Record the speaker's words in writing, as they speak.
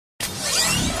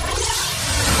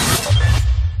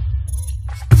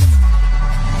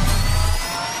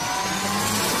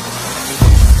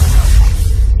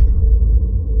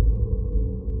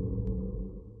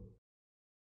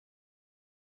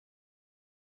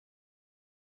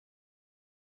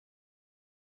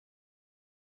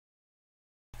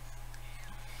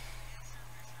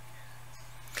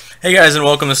Hey guys, and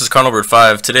welcome. This is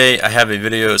Bird5. Today I have a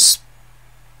video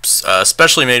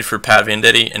specially made for Pat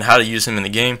Venditte and how to use him in the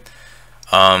game.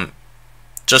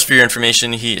 Just for your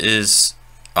information, he is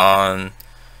on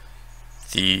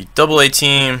the AA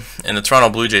team in the Toronto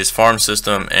Blue Jays farm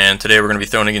system, and today we're going to be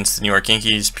throwing against the New York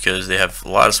Yankees because they have a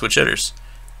lot of switch hitters.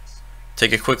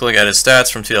 Take a quick look at his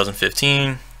stats from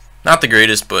 2015. Not the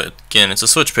greatest, but again, it's a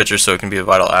switch pitcher, so it can be a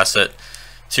vital asset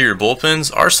to your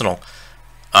bullpen's arsenal.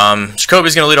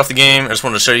 Jacoby's going to lead off the game. I just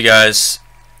wanted to show you guys.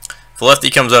 If a lefty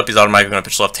comes up, he's automatically going to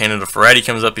pitch left-handed. If a righty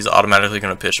comes up, he's automatically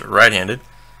going to pitch right-handed.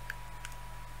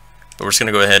 But we're just going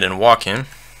to go ahead and walk him.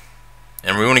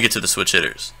 And we want to get to the switch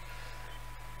hitters.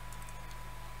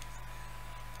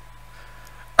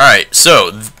 Alright,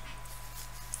 so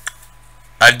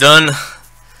I've done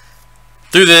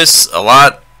through this a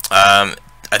lot. I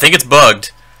think it's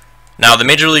bugged. Now, the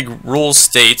Major League Rule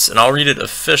states, and I'll read it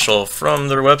official from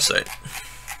their website.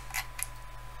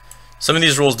 Some of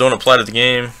these rules don't apply to the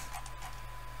game,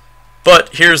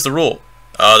 but here's the rule.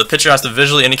 The pitcher has to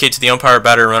visually indicate to the umpire,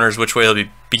 batter, and runners which way he'll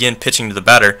begin pitching to the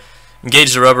batter,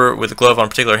 engage the rubber with a glove on a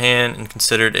particular hand, and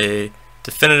considered a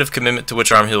definitive commitment to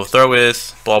which arm he will throw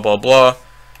with, blah, blah, blah.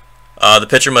 The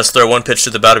pitcher must throw one pitch to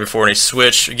the batter before any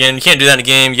switch. Again, you can't do that in a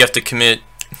game. You have to commit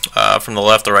from the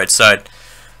left or right side.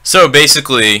 So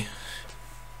basically,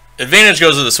 advantage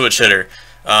goes to the switch hitter.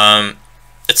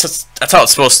 That's how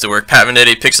it's supposed to work. Pat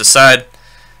Venditte picks a side.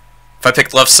 If I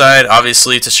pick left side,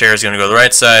 obviously Teixeira is going to go to the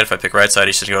right side. If I pick right side,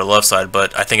 he should go to the left side.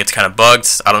 But I think it's kind of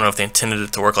bugged. I don't know if they intended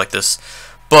it to work like this.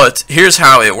 But here's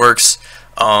how it works.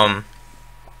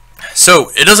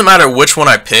 So it doesn't matter which one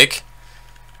I pick.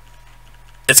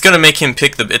 It's going to make him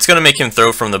It's going to make him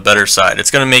throw from the better side.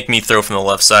 It's going to make me throw from the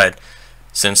left side,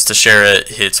 since Teixeira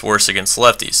hits worse against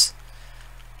lefties.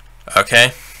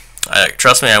 Okay.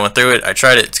 Trust me, I went through it. I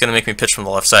tried it. It's going to make me pitch from the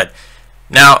left side.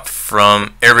 Now,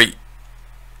 from every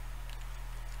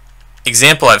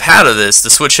example I've had of this, the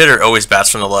switch hitter always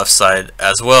bats from the left side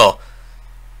as well.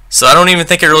 So I don't even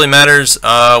think it really matters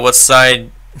what side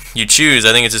you choose.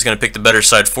 I think it's just going to pick the better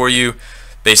side for you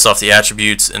based off the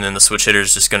attributes, and then the switch hitter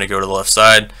is just going to go to the left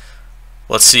side.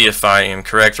 Let's see if I am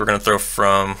correct. We're going to throw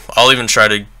from, I'll even try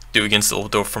to do against the, we'll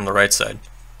throw from the right side.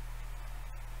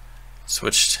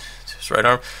 Switched to his right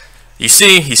arm. You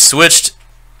see, he switched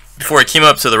before he came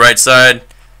up to the right side,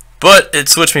 but it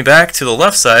switched me back to the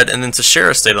left side, and then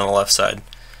Teixeira stayed on the left side.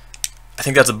 I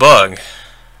think that's a bug.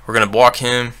 We're going to block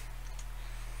him.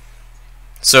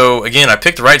 So, again, I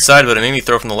picked the right side, but it made me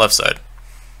throw from the left side.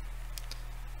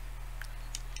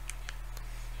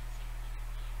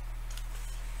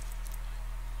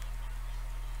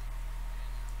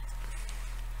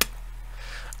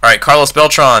 Alright, Carlos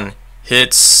Beltran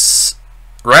hits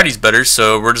righties better,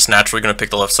 so we're just naturally going to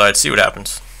pick the left side, see what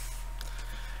happens.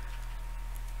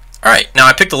 Alright, now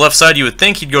I picked the left side. You would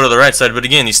think he'd go to the right side, but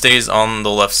again, he stays on the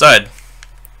left side.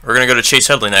 We're going to go to Chase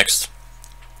Headley next.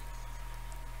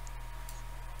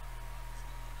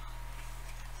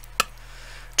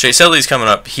 Chase Headley's coming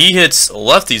up. He hits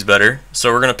lefties better,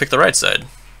 so we're going to pick the right side.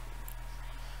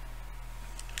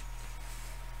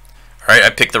 Alright, I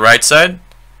picked the right side.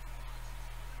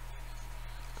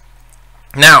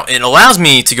 Now, it allows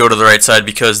me to go to the right side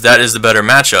because that is the better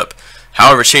matchup.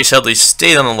 However, Chase Headley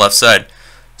stayed on the left side.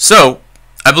 So,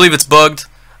 I believe it's bugged.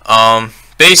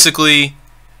 Basically,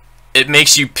 it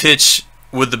makes you pitch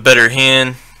with the better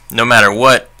hand no matter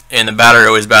what, and the batter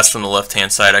always bats from the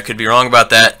left-hand side. I could be wrong about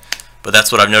that, but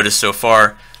that's what I've noticed so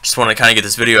far. Just want to kind of get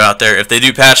this video out there. If they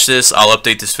do patch this, I'll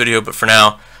update this video, but for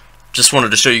now, just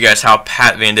wanted to show you guys how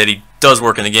Pat Venditte does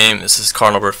work in the game. This is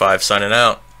Bird5 signing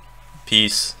out.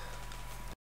 Peace.